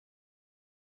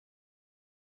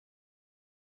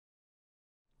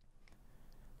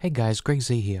Hey guys, Greg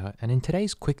Z here, and in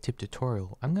today's quick tip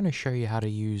tutorial, I'm going to show you how to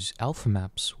use alpha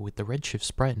maps with the Redshift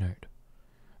Sprite node.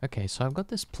 Okay, so I've got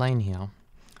this plane here,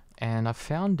 and I've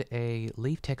found a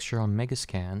leaf texture on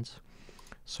Megascans.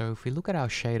 So if we look at our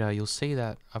shader, you'll see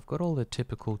that I've got all the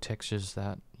typical textures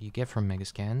that you get from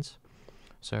Megascans.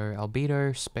 So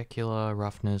albedo, specular,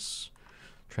 roughness,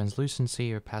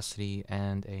 translucency, opacity,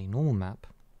 and a normal map.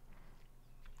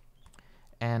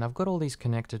 And I've got all these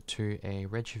connected to a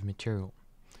Redshift material.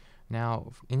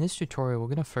 Now, in this tutorial, we're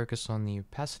going to focus on the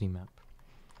opacity map.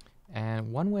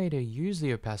 And one way to use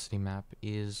the opacity map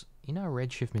is in our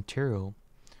Redshift material,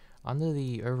 under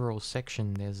the overall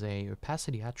section, there's a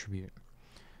opacity attribute.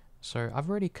 So I've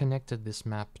already connected this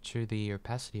map to the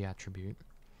opacity attribute.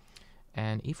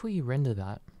 And if we render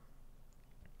that,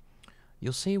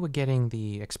 you'll see we're getting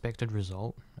the expected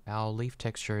result. Our leaf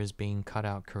texture is being cut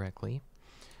out correctly.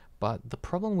 But the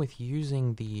problem with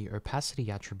using the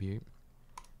opacity attribute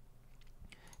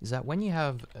is that when you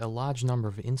have a large number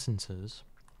of instances,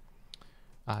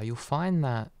 you'll find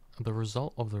that the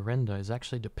result of the render is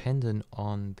actually dependent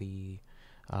on the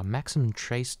maximum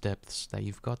trace depths that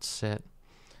you've got set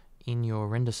in your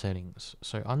render settings.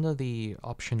 So under the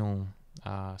optional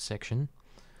section,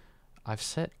 I've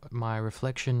set my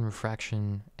reflection,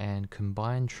 refraction, and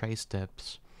combined trace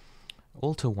depths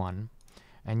all to 1,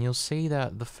 and you'll see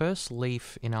that the first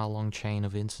leaf in our long chain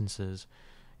of instances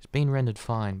it's been rendered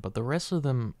fine, but the rest of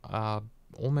them are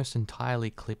almost entirely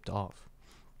clipped off.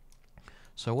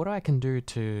 So what I can do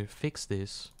to fix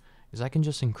this is I can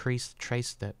just increase the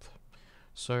trace depth.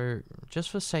 So just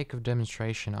for sake of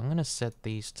demonstration, I'm going to set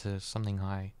these to something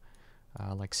high,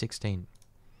 like 16.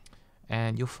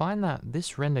 And you'll find that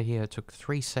this render here took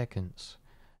 3 seconds.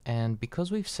 And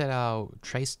because we've set our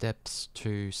trace depths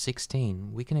to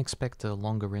 16, we can expect a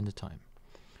longer render time.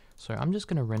 So I'm just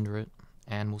going to render it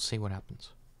and we'll see what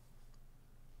happens.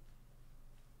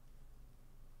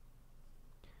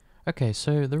 Okay,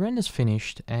 so the render's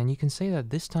finished, and you can see that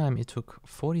this time it took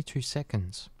 42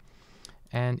 seconds.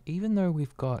 And even though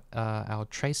we've got our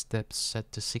trace depth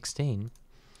set to 16,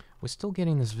 we're still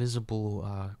getting this visible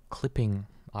clipping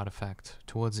artifact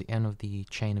towards the end of the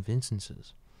chain of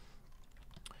instances.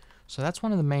 So that's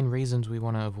one of the main reasons we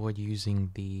want to avoid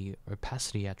using the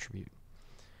opacity attribute.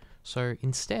 So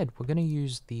instead, we're going to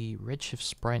use the Redshift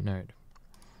Sprite node.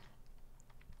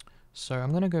 So I'm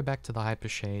going to go back to the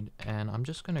hypershade and I'm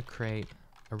just going to create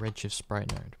a Redshift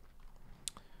Sprite node.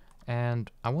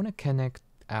 And I want to connect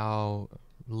our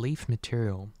leaf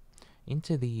material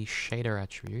into the shader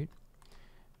attribute.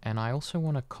 And I also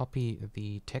want to copy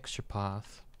the texture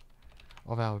path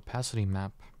of our opacity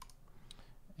map.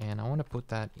 And I want to put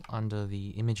that under the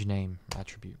image name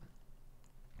attribute.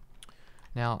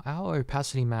 Now our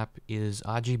opacity map is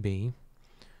RGB.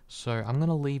 So I'm going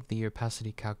to leave the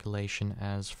opacity calculation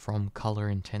as from color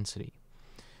intensity.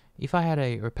 If I had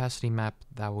a opacity map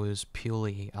that was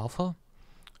purely alpha,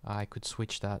 I could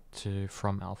switch that to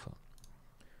from alpha.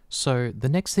 So the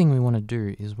next thing we want to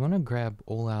do is we want to grab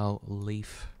all our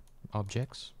leaf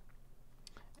objects,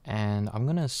 and I'm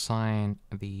going to assign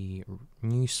the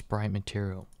new sprite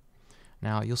material.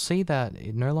 Now you'll see that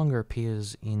it no longer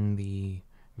appears in the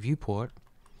viewport,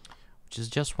 which is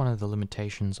just one of the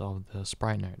limitations of the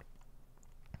sprite node.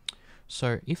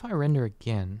 So if I render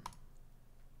again,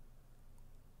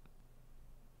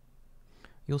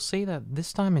 you'll see that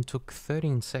this time it took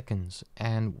 13 seconds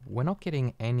and we're not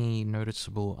getting any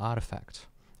noticeable artifact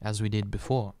as we did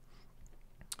before.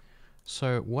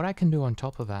 So what I can do on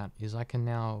top of that is I can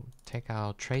now take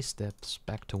our trace depths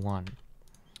back to 1.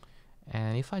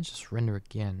 And if I just render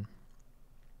again,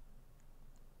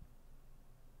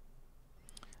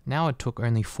 now it took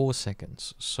only 4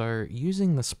 seconds. So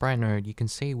using the sprite node, you can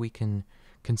see we can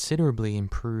considerably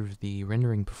improve the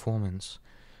rendering performance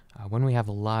when we have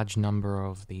a large number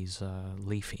of these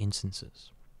leaf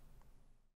instances.